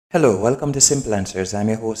Hello, welcome to Simple Answers. I'm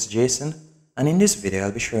your host Jason, and in this video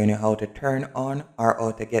I'll be showing you how to turn on or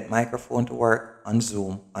how to get microphone to work on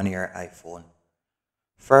Zoom on your iPhone.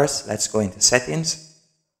 First, let's go into Settings.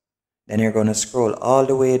 Then you're going to scroll all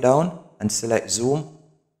the way down and select Zoom.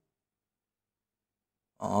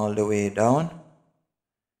 All the way down.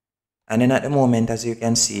 And then at the moment, as you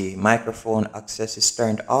can see, microphone access is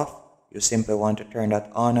turned off. You simply want to turn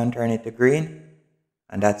that on and turn it to green.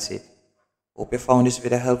 And that's it. Hope you found this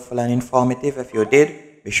video helpful and informative. If you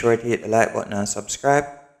did, be sure to hit the like button and subscribe.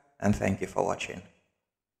 And thank you for watching.